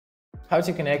How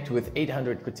to connect with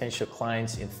 800 potential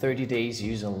clients in 30 days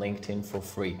using LinkedIn for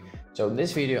free. So in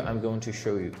this video, I'm going to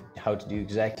show you how to do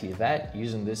exactly that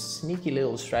using this sneaky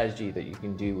little strategy that you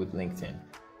can do with LinkedIn.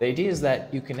 The idea is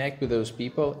that you connect with those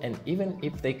people, and even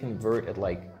if they convert at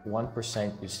like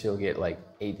 1%, you still get like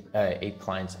eight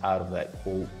clients out of that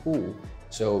whole pool.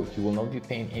 So you will not be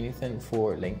paying anything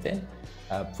for LinkedIn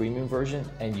premium version,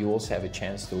 and you also have a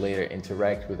chance to later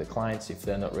interact with the clients if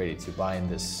they're not ready to buy in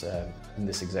this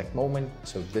exact moment.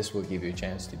 So this will give you a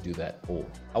chance to do that all.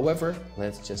 However,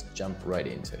 let's just jump right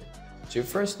into it. So you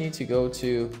first need to go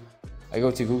to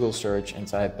Google search and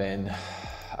type in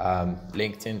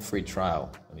LinkedIn free trial.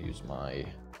 I'm gonna use my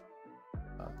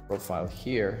profile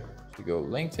here to go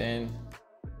LinkedIn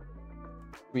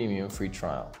premium free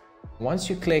trial. Once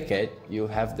you click it, you'll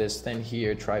have this thing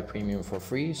here, try premium for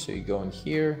free. So you go in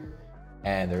here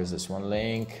and there's this one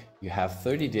link. You have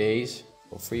 30 days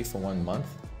for free for 1 month.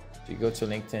 So you go to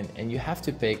LinkedIn and you have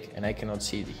to pick, and I cannot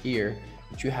see it here,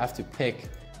 but you have to pick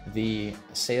the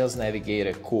Sales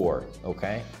Navigator core,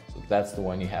 okay? So that's the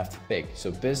one you have to pick. So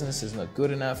business is not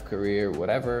good enough, career,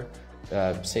 whatever,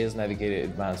 Sales Navigator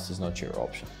Advanced is not your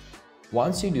option.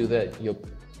 Once you do that, you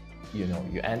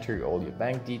enter all your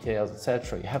bank details,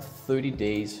 etc. You have 30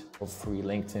 days of free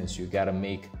LinkedIn, so you gotta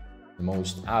make the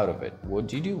most out of it. What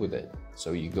do you do with it?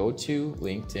 So you go to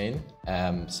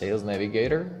LinkedIn Sales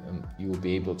Navigator, and you will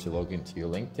be able to log into your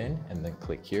LinkedIn and then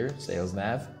click here, Sales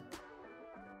Nav.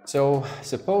 So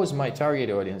suppose my target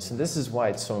audience, and this is why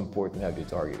it's so important to have your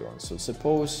target audience. So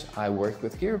suppose I work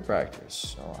with chiropractors.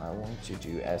 So I want to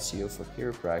do SEO for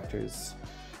chiropractors.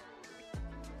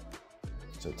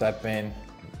 So type in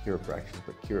chiropractors,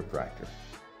 but chiropractor.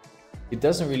 It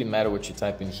doesn't really matter what you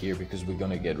type in here because we're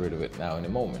gonna get rid of it now in a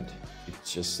moment.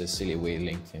 It's just a silly way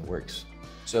LinkedIn works.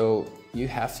 So you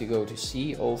have to go to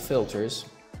see all filters,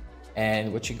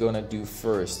 and what you're gonna do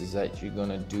first is that you're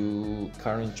gonna do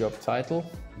current job title.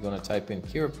 You're gonna type in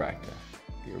chiropractor,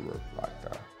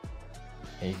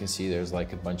 and you can see there's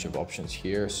like a bunch of options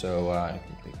here. So I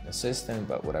can pick an assistant,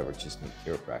 but whatever, just need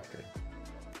chiropractor.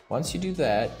 Once you do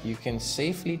that, you can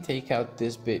safely take out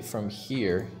this bit from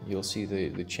here. You'll see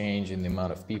the change in the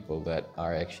amount of people that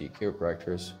are actually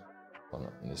chiropractors. Well,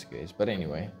 not in this case, but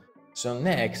anyway. So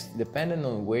next, depending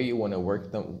on where you want to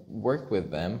work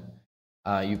with them,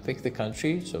 you pick the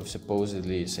country. So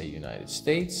supposedly, say United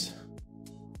States.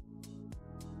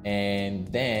 And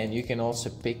then you can also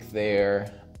pick their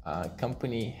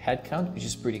company headcount, which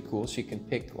is pretty cool. So you can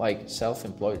pick like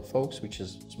self-employed folks, which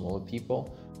is smaller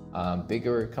people.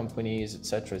 Bigger companies,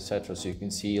 etc., etc. So you can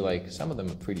see like some of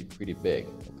them are pretty big.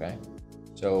 Okay,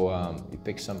 so you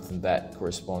pick something that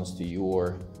corresponds to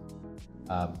your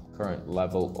current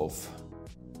level of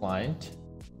client.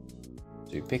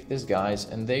 So you pick these guys,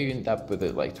 and there you end up with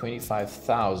it like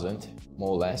 25,000 more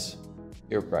or less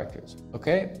chiropractors.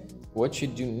 Okay, what you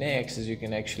do next is you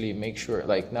can actually make sure,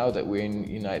 like now that we're in the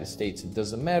United States, it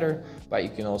doesn't matter, but you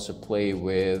can also play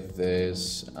with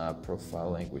this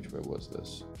profile language. Where was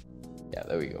this? Yeah,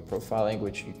 there we go. Profile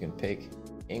language, you can pick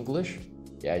English.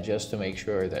 Yeah, just to make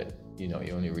sure that, you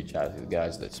only reach out to the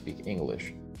guys that speak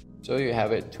English. So you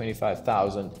have it,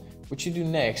 25,000. What you do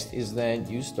next is then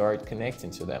you start connecting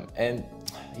to them. And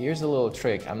here's a little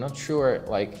trick. I'm not sure,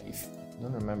 like, I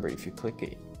don't remember if you click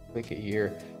it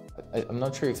here. I'm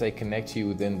not sure if they connect you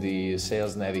within the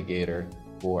Sales Navigator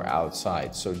or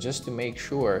outside. So just to make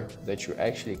sure that you're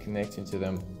actually connecting to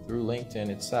them through LinkedIn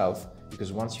itself,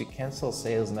 because once you cancel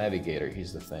Sales Navigator,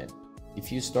 here's the thing.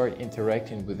 If you start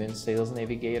interacting within Sales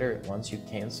Navigator, once you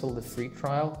cancel the free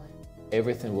trial,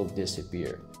 everything will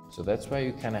disappear. So that's why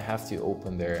you kind of have to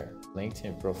open their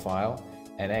LinkedIn profile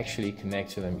and actually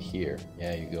connect to them here.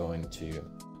 Yeah, you go into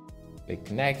click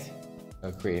connect,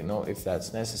 create a note if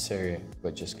that's necessary,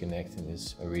 but just connecting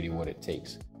is really what it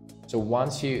takes. So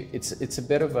once it's a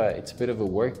bit of a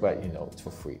work, but it's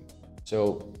for free.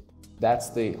 So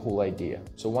that's the whole idea.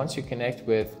 So once you connect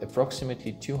with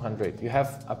approximately 200, you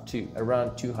have up to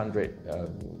around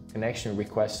 200 connection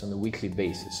requests on a weekly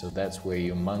basis. So that's where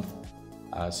your month,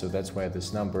 so that's where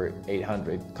this number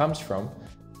 800 comes from.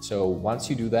 So once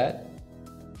you do that,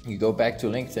 you go back to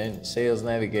LinkedIn Sales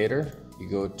Navigator, you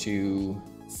go to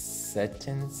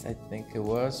settings, I think it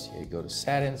was. You go to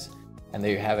settings, and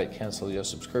there you have it, cancel your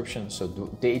subscription. So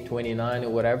day 29 or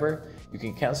whatever, you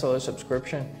can cancel your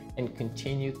subscription and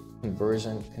continue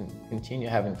conversion, continue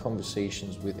having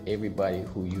conversations with everybody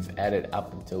who you've added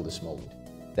up until this moment.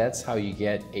 That's how you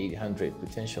get 800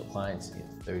 potential clients in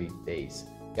 30 days.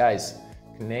 Guys,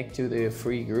 connect to the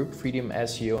free group, Freedom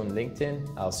SEO on LinkedIn.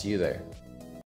 I'll see you there.